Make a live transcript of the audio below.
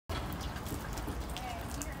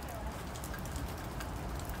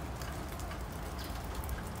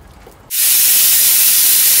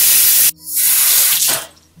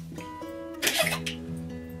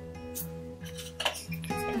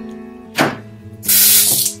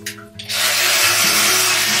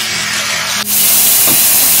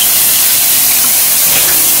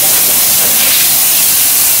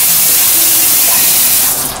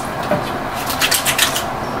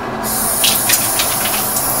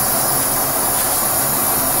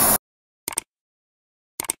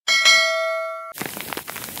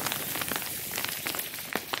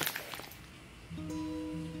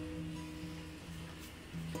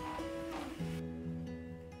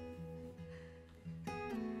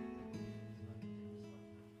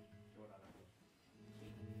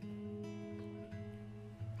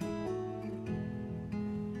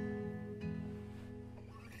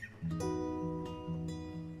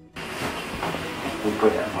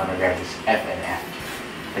put a monograph is F and F.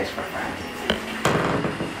 That's for Fahrenheit.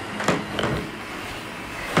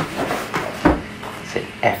 Say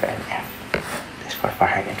F and F. That's for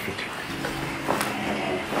Fahrenheit feature.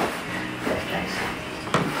 That's nice.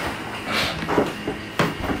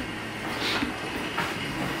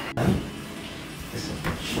 This is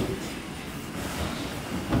a sheet.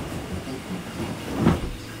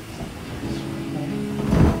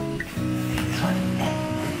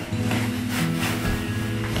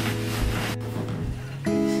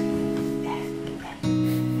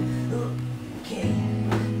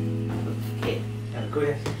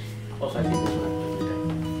 Good. Also, I think this one.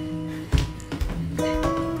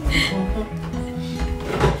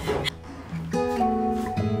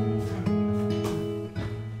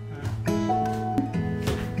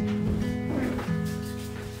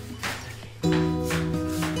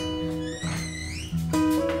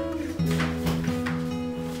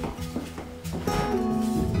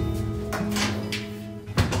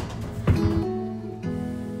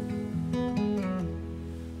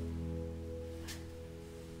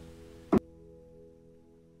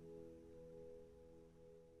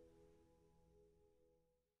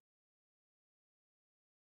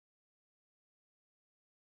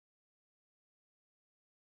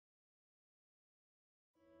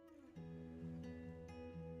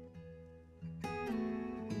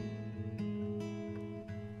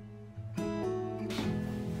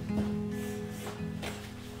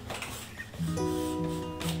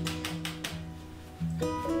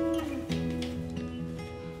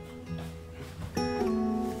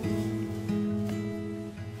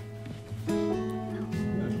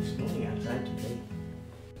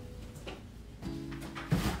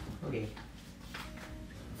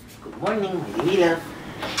 Good morning, my baby love.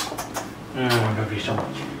 Love you so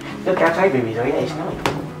much. Look outside, baby. Oh yeah, it's snowing.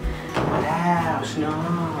 Wow,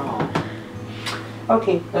 snow.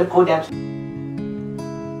 Okay, let's go downstairs.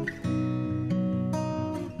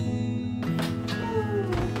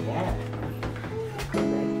 Yeah.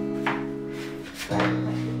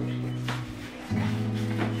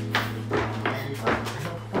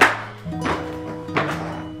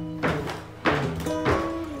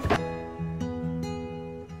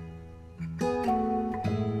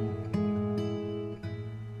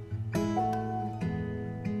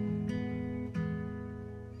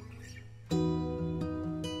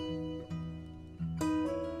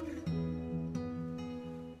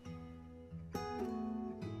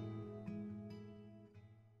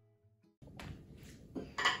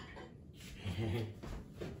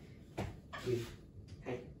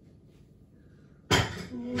 Hey.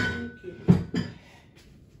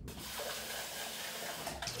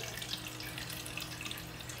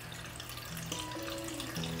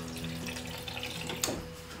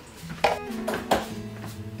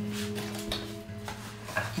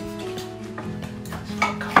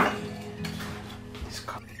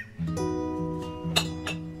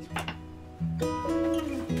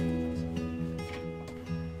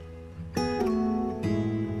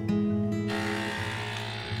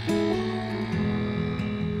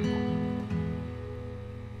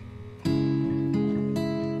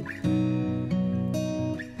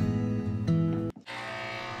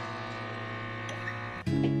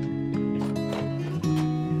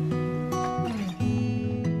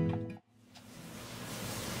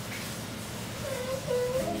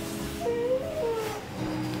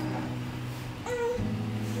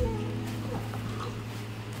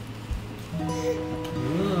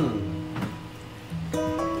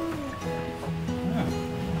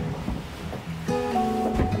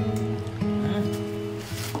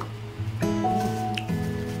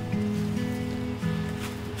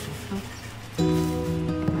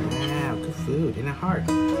 Food and a heart.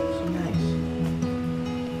 So nice.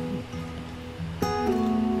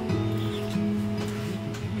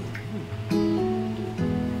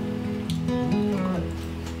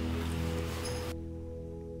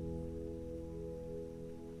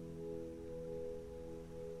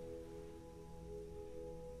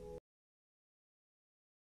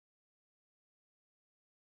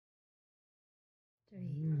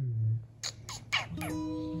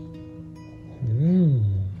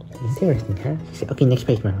 Interesting, huh? Okay, next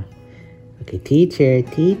page, Mama. Okay,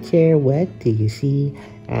 teacher, what do you see?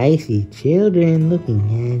 I see children looking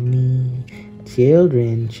at me.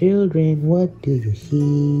 Children, what do you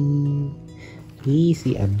see? We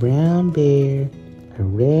see a brown bear, a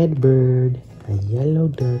red bird, a yellow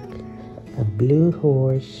duck, a blue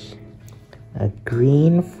horse, a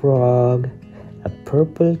green frog, a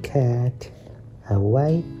purple cat, a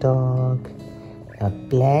white dog, a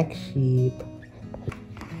black sheep.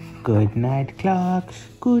 Good night clocks,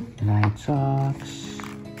 good night socks.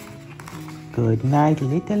 Good night,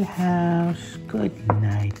 little house. Good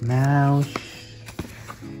night, mouse.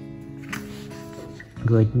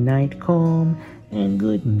 Good night, comb. And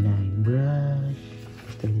good night, brush.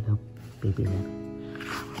 Just a little baby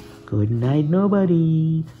rabbit. Good night,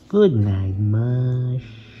 nobody. Good night, mush.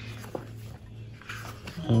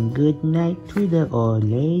 And good night to the old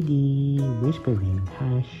lady, whispering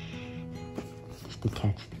hush. Just the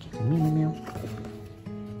cats. Meow, meow.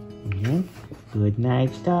 And good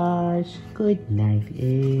night, stars. Good night,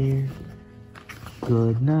 air.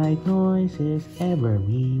 Good night, noises everywhere.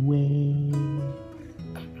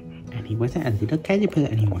 And he wasn't a little caterpillar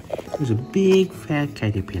anymore. He was a big, fat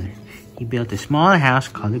caterpillar. He built a small house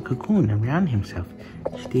called a cocoon around himself.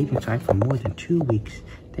 He stayed inside for more than 2 weeks.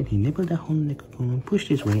 Then he nibbled a hole in the cocoon, pushed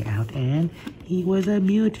his way out, and he was a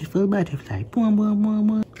beautiful butterfly. Boom, boom, boom,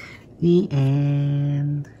 boom. The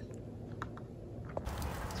end.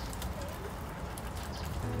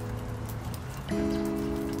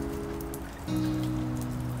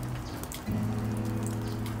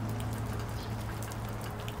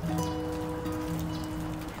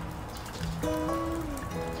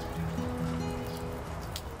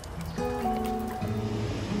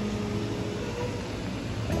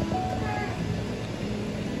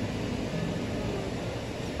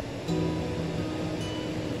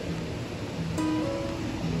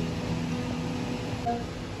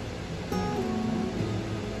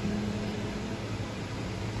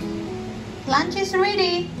 Lunch is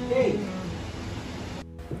ready. Hey.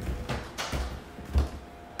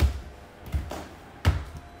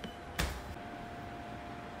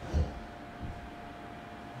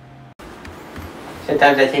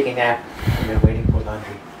 Sometimes I take a nap when I'm waiting for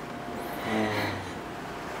laundry.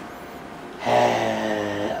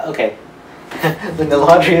 Okay. When the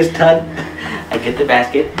laundry is done, I get the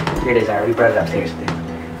basket. Here it is. I already brought it upstairs.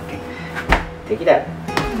 Okay. Take it out.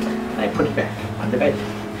 And I put it back on the bed.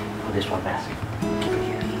 On this one basket. Keep it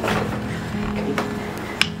here. Okay.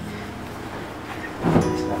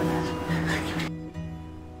 It's not a basket.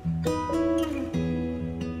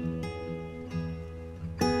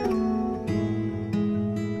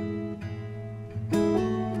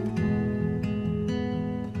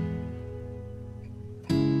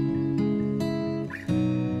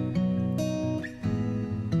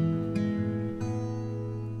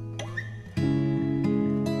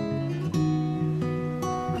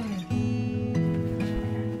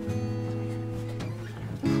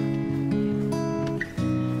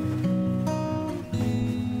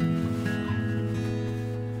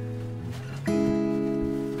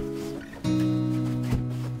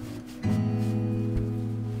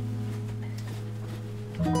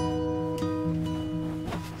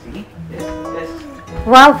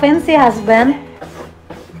 Wow, fancy husband.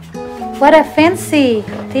 What a fancy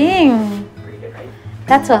thing. Pretty good, right?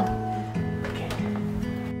 That's one. Okay.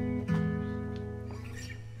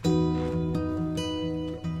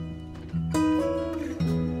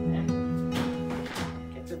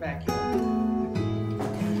 Get the vacuum.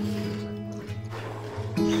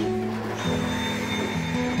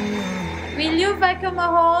 Will you vacuum a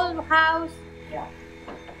whole house? Yeah.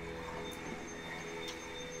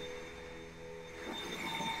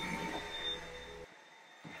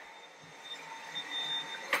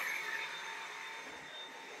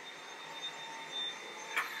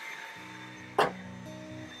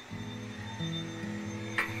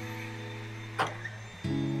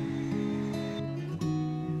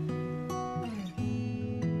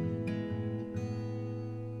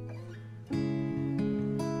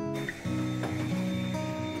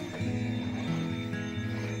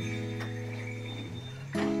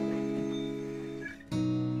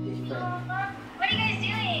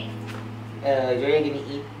 You're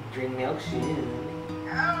gonna drink milk soon.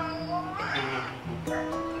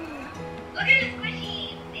 Look at the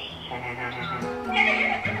squishy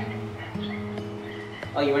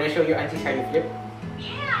Oh, you wanna show your aunties how you flip?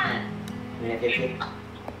 Yeah. You wanna flip?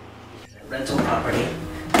 Rental property.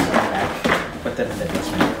 Put them in the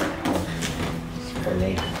basement for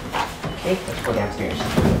later. Okay, let's go downstairs.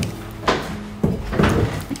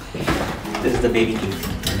 This is the baby gate.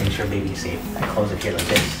 Make sure baby is safe. I close it here like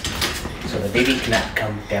this. So the baby cannot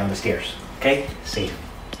come down the stairs. Okay? Safe.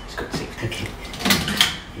 It's good, safe. Okay.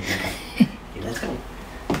 Okay, let's go.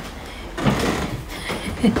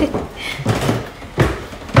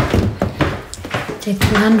 Take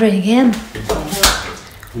the laundry again.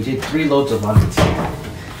 We did 3 loads of laundry today.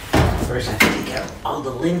 First I have to take out all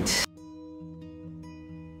the lint.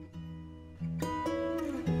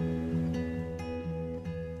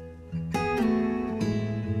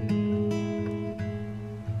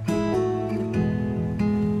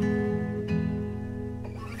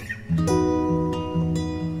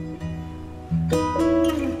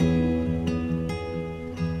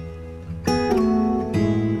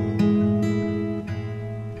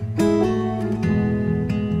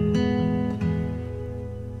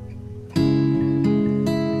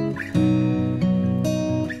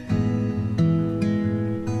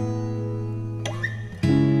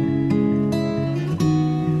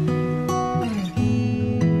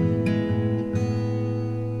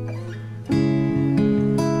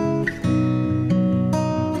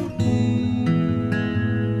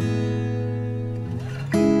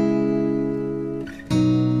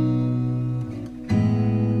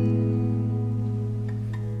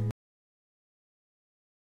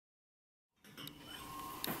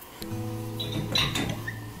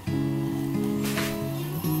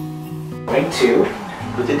 going to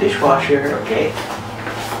put the dishwasher, okay?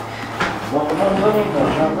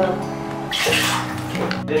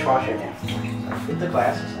 Dishwasher now. So put the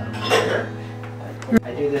glasses on here.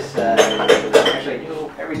 I do this, actually I do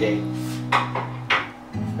every day.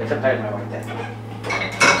 But sometimes my wife does.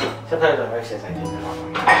 Sometimes my wife says I do it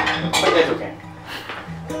wrong. But that's okay.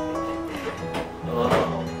 Oh, I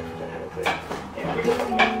forgot how to put it. Yeah, put this one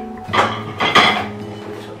here.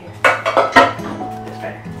 Put this one here. That's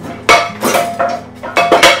better.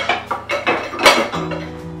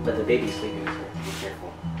 But the baby's sleeping, so be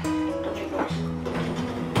careful. Don't make noise.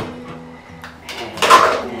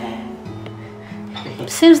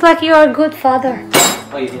 Seems like you are a good father.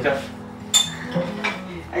 Oh, you think so?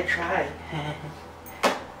 I tried.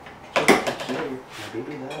 Here, my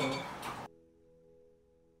baby love.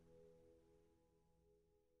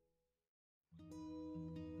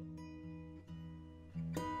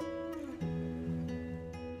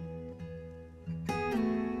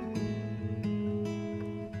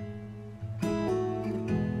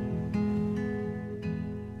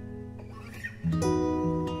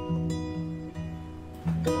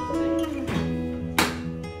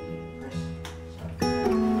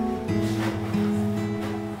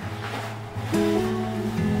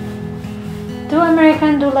 Do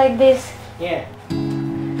American do like this? Yeah.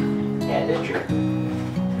 Yeah, that's true.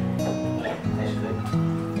 Yeah, that's good.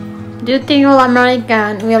 Do you think all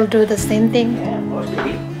American will do the same thing? Yeah, most of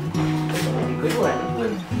it. That's a really good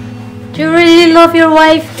one. Do you really love your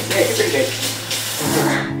wife? Yeah, you're pretty good.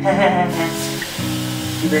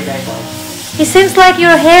 You're very nice, Mom. It seems like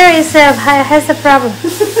your hair is has a problem.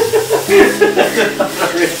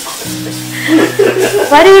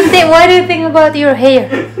 What do you think? What do you think about your hair?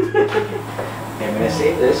 Okay, I'm gonna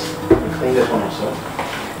save this. I'm gonna clean this one also.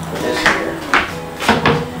 Put this here.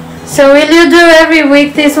 So will you do every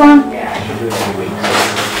week this one? Yeah, I should do it every week. So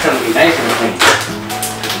it's gonna be nice and clean.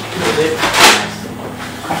 Is it?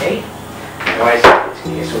 Okay. Otherwise, it's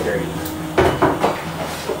gonna get so dirty.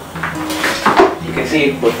 You can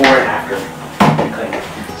see before and after. Clean it.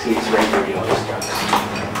 See, it's very dirty, all this stuff.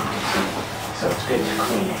 So it's good to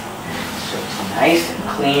clean it. So it's a nice and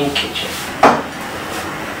clean kitchen.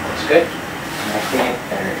 That's good. And I clean it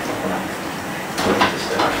better when I put this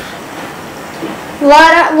stuff.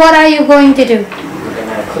 What are you going to do? We're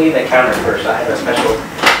gonna clean the counter first. I have a special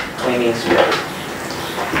cleaning spray. And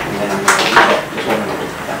then I'm gonna use it. Just one minute.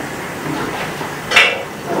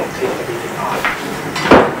 Take everything off.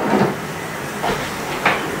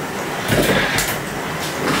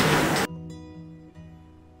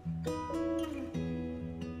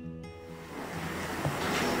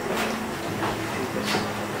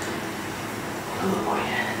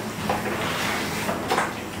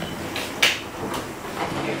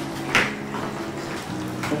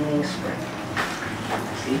 Cleaning spray.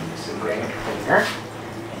 See, this is a granite cleaner.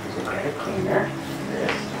 This is a granite cleaner.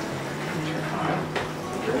 This. Turn on.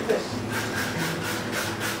 Look at this.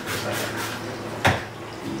 Just like that.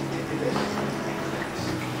 Take this.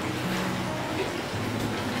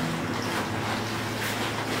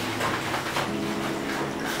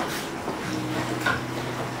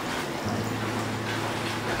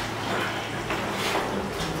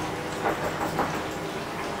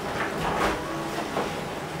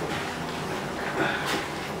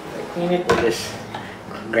 Clean it with this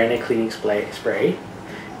granite cleaning spray,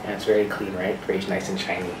 and it's very clean, right? Very nice and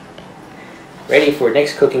shiny. Ready for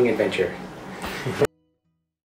next cooking adventure.